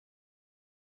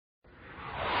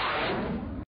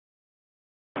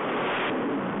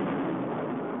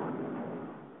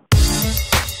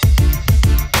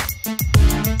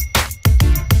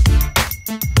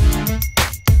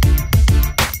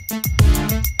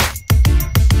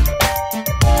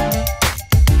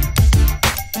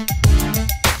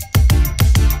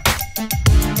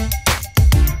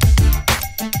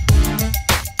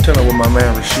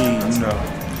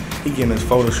getting his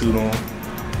photo shoot on. You know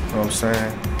what I'm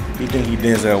saying? He think he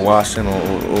Denzel Washington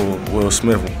or Will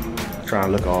Smith,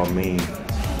 trying to look all mean.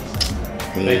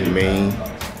 He ain't mean.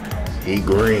 He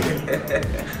green.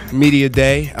 Media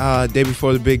day, day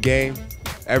before the big game.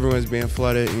 Everyone's being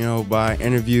flooded, by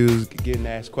interviews, getting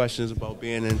asked questions about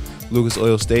being in Lucas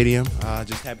Oil Stadium.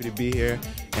 Just happy to be here,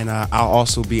 and I'll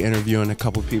also be interviewing a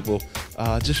couple people,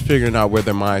 just figuring out where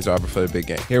their minds are before the big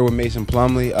game. Here with Mason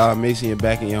Plumlee. Mason, you're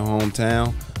back in your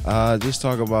hometown. Just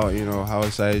talk about, how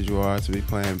excited you are to be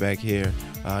playing back here,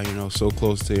 so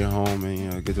close to your home,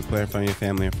 and get to play in front of your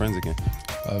family and friends again.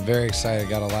 Very excited.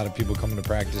 Got a lot of people coming to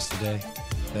practice today.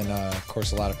 Then, of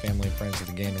course, a lot of family and friends at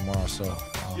the game tomorrow, so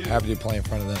happy to play in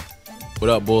front of them. What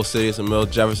up, Bull City? It's Emil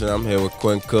Jefferson. I'm here with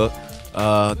Quinn Cook.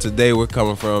 Today we're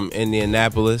coming from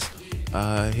Indianapolis,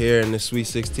 here in the Sweet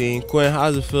 16. Quinn, how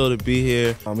does it feel to be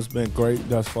here? It's been great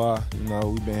thus far.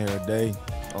 We've been here a day.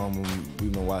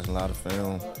 We've been watching a lot of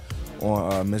film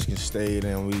on Michigan State,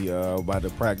 and we about to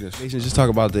practice. Just talk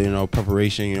about the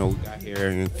preparation. We got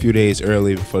here a few days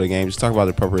early before the game. Just talk about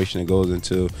the preparation that goes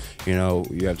into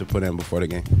you have to put in before the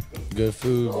game. Good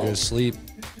food, good sleep,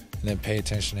 and then pay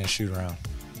attention and shoot around.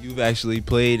 You've actually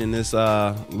played in this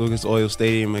Lucas Oil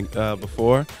Stadium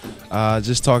before.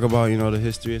 Just talk about the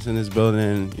history that's in this building,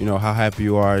 and how happy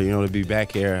you are to be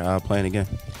back here playing again.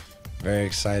 Very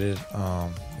excited.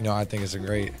 I think it's a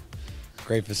great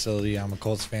facility. I'm a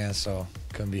Colts fan, so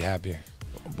couldn't be happier.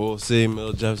 Bull City,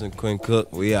 Emil Jefferson, Quinn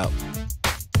Cook, we out.